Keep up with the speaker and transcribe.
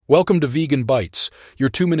Welcome to Vegan Bites, your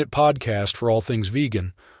 2-minute podcast for all things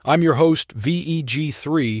vegan. I'm your host,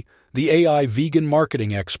 VEG3, the AI vegan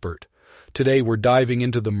marketing expert. Today we're diving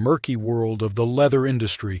into the murky world of the leather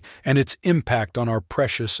industry and its impact on our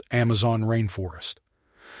precious Amazon rainforest.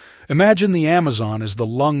 Imagine the Amazon as the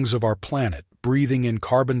lungs of our planet, breathing in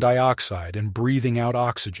carbon dioxide and breathing out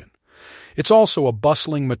oxygen. It's also a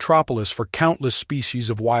bustling metropolis for countless species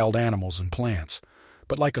of wild animals and plants.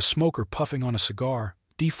 But like a smoker puffing on a cigar,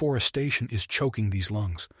 deforestation is choking these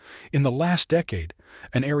lungs. In the last decade,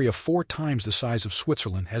 an area 4 times the size of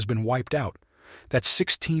Switzerland has been wiped out. That's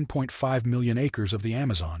 16.5 million acres of the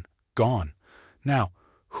Amazon, gone. Now,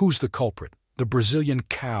 who's the culprit? The Brazilian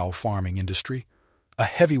cow farming industry? A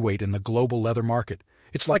heavyweight in the global leather market.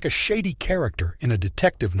 It's like a shady character in a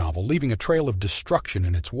detective novel, leaving a trail of destruction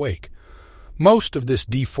in its wake. Most of this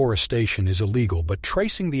deforestation is illegal, but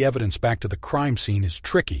tracing the evidence back to the crime scene is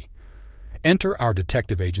tricky. Enter our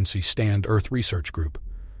detective agency, Stand Earth Research Group.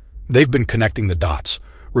 They've been connecting the dots,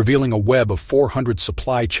 revealing a web of 400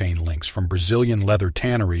 supply chain links from Brazilian leather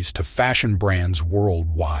tanneries to fashion brands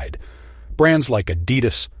worldwide. Brands like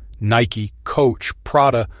Adidas, Nike, Coach,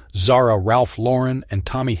 Prada, Zara, Ralph Lauren, and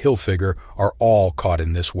Tommy Hilfiger are all caught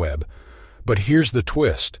in this web. But here's the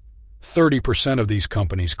twist. 30% of these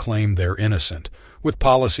companies claim they're innocent, with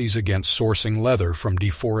policies against sourcing leather from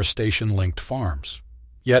deforestation-linked farms.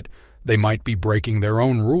 Yet, they might be breaking their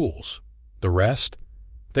own rules. The rest?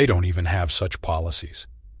 They don't even have such policies.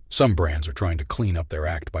 Some brands are trying to clean up their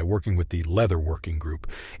act by working with the Leather Working Group,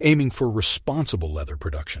 aiming for responsible leather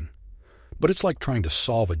production. But it's like trying to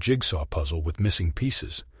solve a jigsaw puzzle with missing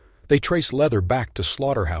pieces. They trace leather back to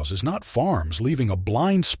slaughterhouses, not farms, leaving a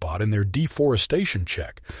blind spot in their deforestation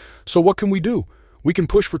check. So what can we do? We can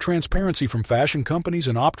push for transparency from fashion companies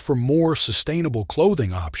and opt for more sustainable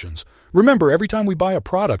clothing options. Remember, every time we buy a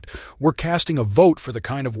product, we're casting a vote for the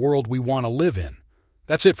kind of world we want to live in.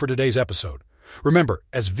 That's it for today's episode. Remember,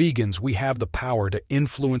 as vegans, we have the power to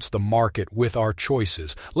influence the market with our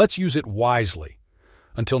choices. Let's use it wisely.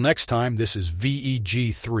 Until next time, this is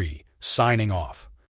VEG3, signing off.